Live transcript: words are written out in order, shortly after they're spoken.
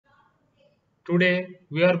Today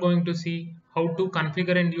we are going to see how to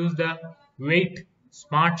configure and use the weight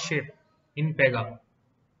smart shape in Pega.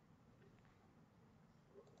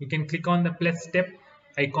 You can click on the plus step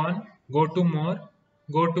icon, go to more,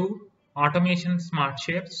 go to automation smart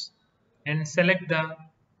shapes and select the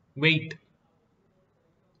weight.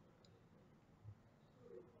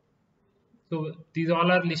 So these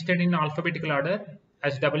all are listed in alphabetical order.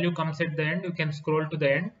 As W comes at the end, you can scroll to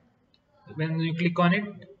the end. When you click on it,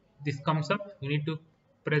 this comes up. You need to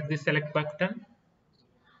press the select button.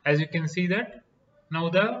 As you can see that now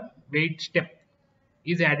the weight step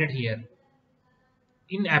is added here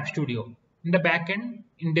in App Studio. In the backend,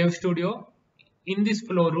 in Dev Studio, in this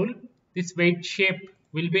flow rule, this weight shape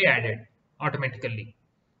will be added automatically.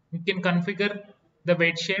 You can configure the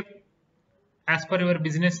weight shape as per your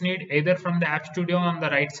business need, either from the App Studio on the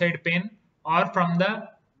right side pane or from the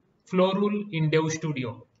flow rule in Dev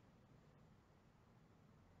Studio.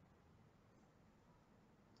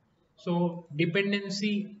 So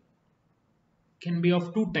dependency can be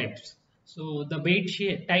of two types. So the weight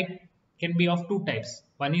type can be of two types.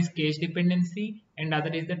 One is case dependency and other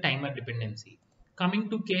is the timer dependency. Coming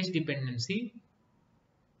to case dependency,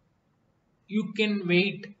 you can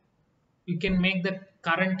wait, you can make the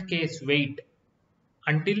current case wait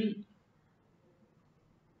until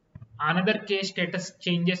another case status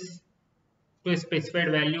changes to a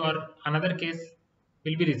specified value or another case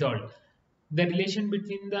will be resolved. The relation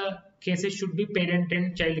between the cases should be parent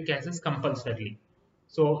and child cases compulsorily.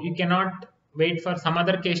 So you cannot wait for some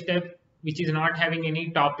other case type which is not having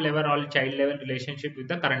any top level or child level relationship with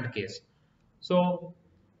the current case. So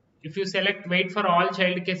if you select wait for all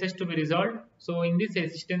child cases to be resolved, so in this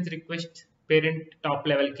assistance request parent top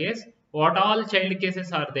level case, what all child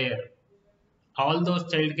cases are there, all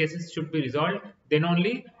those child cases should be resolved, then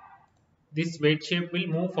only this weight shape will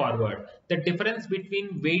move forward. The difference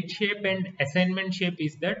between weight shape and assignment shape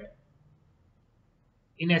is that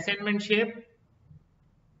in assignment shape,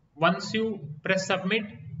 once you press submit,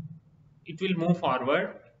 it will move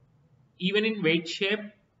forward. Even in weight shape,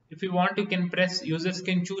 if you want, you can press, users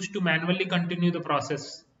can choose to manually continue the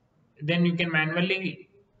process. Then you can manually,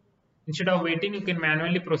 instead of waiting, you can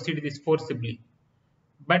manually proceed this forcibly.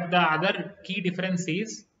 But the other key difference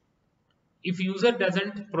is, if user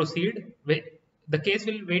doesn't proceed, the case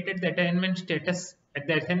will wait at the assignment status at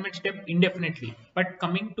the assignment step indefinitely. But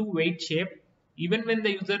coming to weight shape, even when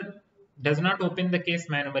the user does not open the case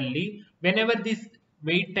manually, whenever these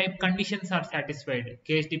weight type conditions are satisfied,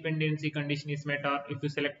 case dependency condition is met, or if you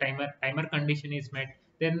select timer condition is met,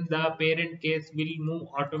 then the parent case will move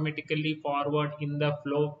automatically forward in the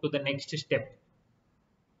flow to the next step.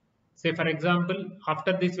 Say for example,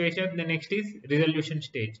 after this weight shape, the next is resolution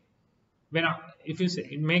stage. When if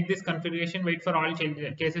you make this configuration wait for all child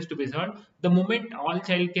cases to be resolved, the moment all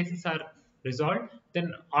child cases are resolved,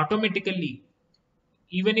 then automatically,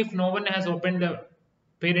 even if no one has opened the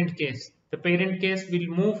parent case, the parent case will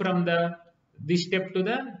move from this step to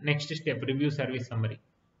the next step, review service summary.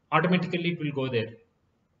 Automatically it will go there.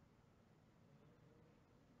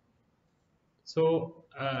 So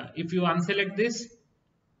if you unselect this,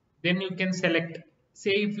 then you can select,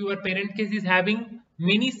 say if your parent case is having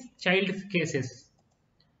many child cases,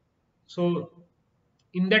 so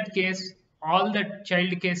in that case, all the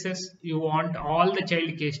child cases, you want all the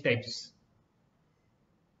child case types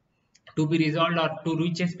to be resolved or to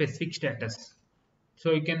reach a specific status.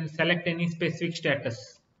 So you can select any specific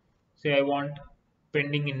status. Say I want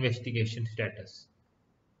pending investigation status.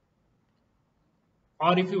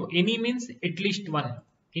 Or if you any means at least one,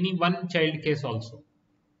 any one child case also.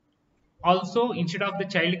 Also, instead of the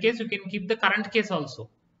child case, you can keep the current case also.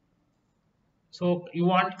 So you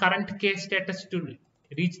want current case status to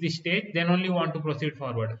reach this stage, then only you want to proceed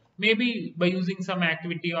forward. Maybe by using some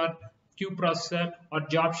activity or queue processor or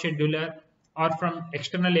job scheduler or from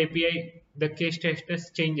external API, the case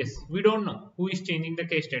status changes. We don't know who is changing the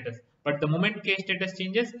case status, but the moment case status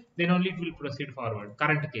changes, then only it will proceed forward.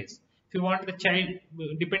 Current case. If you want the child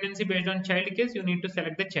dependency based on child case, you need to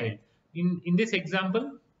select the child. In this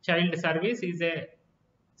example, child service is the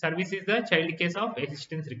child case of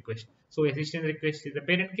assistance request. So assistance request is the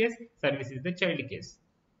parent case, service is the child case.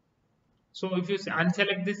 So if you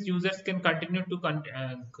unselect this, users can continue to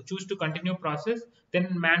choose to continue process.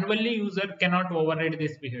 Then manually user cannot override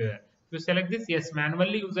this behavior. If you select this, yes,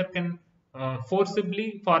 manually user can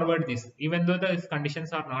forcibly forward this, even though the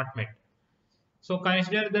conditions are not met. So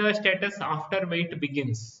consider the status after wait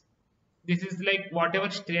begins. This is like whatever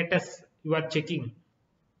status you are checking,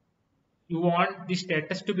 you want the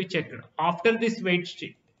status to be checked after this wait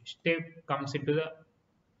step comes into the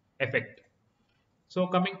effect. So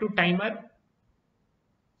coming to timer,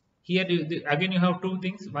 Here again you have two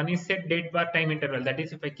things. One is set date bar time interval. That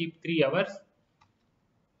is, if I keep 3 hours,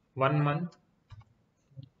 1 month,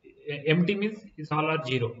 empty means is all or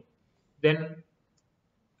zero. Then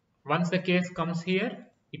once the case comes here,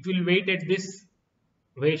 it will wait at this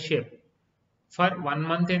wait shape for 1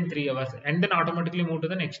 month and 3 hours and then automatically move to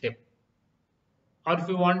the next step. Or if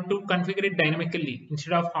you want to configure it dynamically,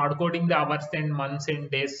 instead of hard coding the hours and months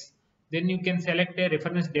and days, then you can select a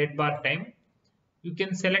reference date bar time. You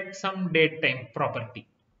can select some date time property,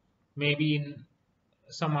 maybe in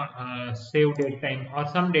some save date time or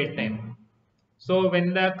some date time. So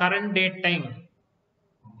when the current date time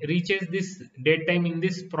reaches this date time in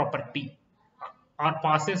this property or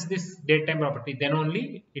passes this date time property, then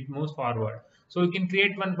only it moves forward. So you can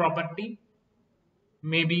create one property,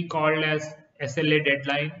 maybe called as SLA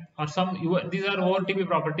deadline or some these are OLTP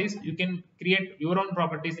properties. You can create your own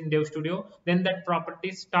properties in Dev Studio. Then that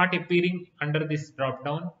properties start appearing under this drop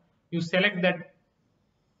down. You select that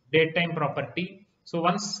date time property. So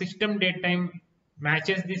once system date time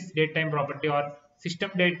matches this date time property or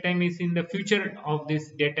system date time is in the future of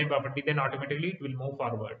this date time property, then automatically it will move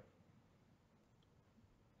forward.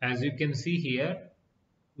 As you can see here,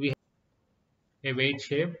 we have a wait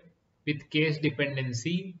shape with case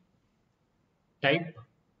dependency type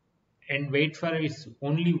and wait for is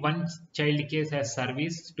only one child case as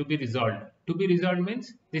service to be resolved. To be resolved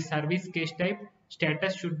means this service case type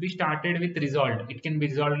status should be started with resolved. It can be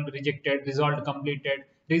resolved, rejected, resolved, completed,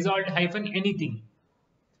 resolved hyphen anything.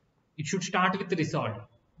 It should start with resolved.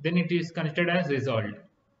 Then it is considered as resolved.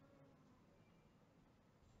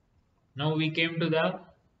 Now we came to the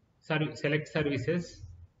select services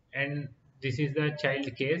and this is the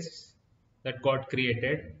child case that got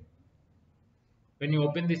created. When you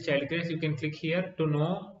open this child case, you can click here to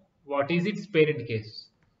know what is its parent case.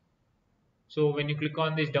 So when you click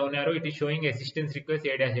on this down arrow, it is showing assistance request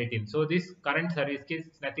A-18. So this current service case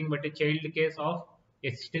is nothing but a child case of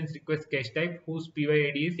assistance request case type whose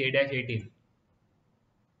PYID is A-18. You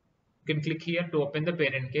can click here to open the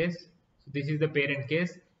parent case. So this is the parent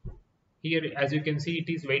case. Here, as you can see,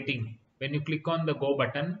 it is waiting. When you click on the go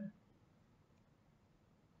button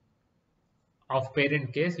of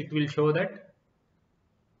parent case, it will show that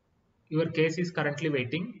your case is currently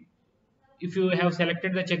waiting. If you have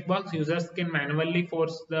selected the checkbox, users can manually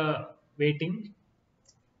force the waiting,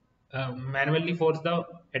 manually force the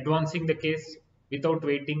advancing the case without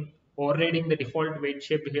waiting, overriding the default wait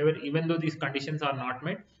shape behavior. Even though these conditions are not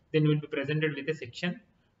met, then you will be presented with a section.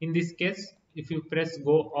 In this case, if you press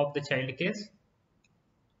go of the child case,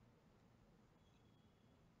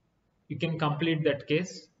 you can complete that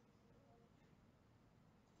case.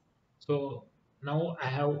 So now I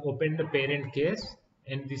have opened the parent case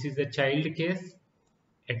and this is the child case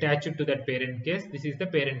attached to that parent case. This is the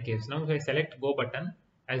parent case. Now if I select go button,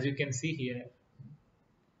 as you can see here,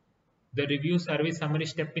 the review service summary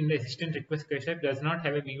step in the assistant request case type does not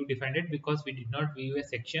have a view defined it because we did not view a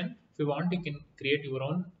section. If you want, you can create your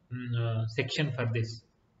own section for this.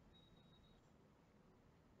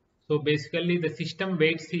 So basically the system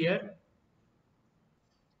waits here.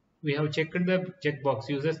 We have checked the checkbox.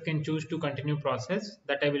 Users can choose to continue process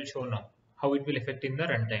that I will show now, how it will affect in the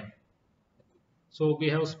runtime. So we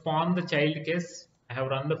have spawned the child case. I have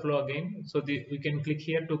run the flow again. So we can click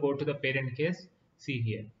here to go to the parent case. See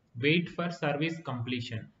here, wait for service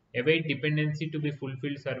completion. Await dependency to be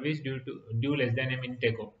fulfilled service due less than a minute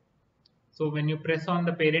ago. So when you press on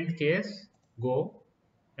the parent case, go,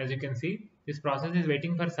 as you can see, this process is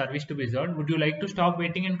waiting for service to be resolved. Would you like to stop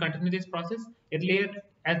waiting and continue this process? Earlier,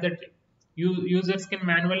 as that users can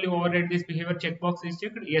manually override this behavior checkbox is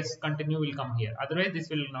checked, yes, continue will come here. Otherwise, this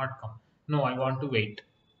will not come. No, I want to wait.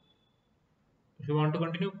 If you want to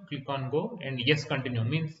continue, click on go and yes, continue.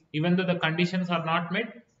 Means even though the conditions are not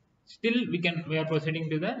met, still we are proceeding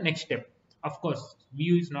to the next step. Of course,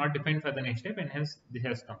 view is not defined for the next step and hence this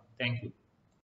has come. Thank you.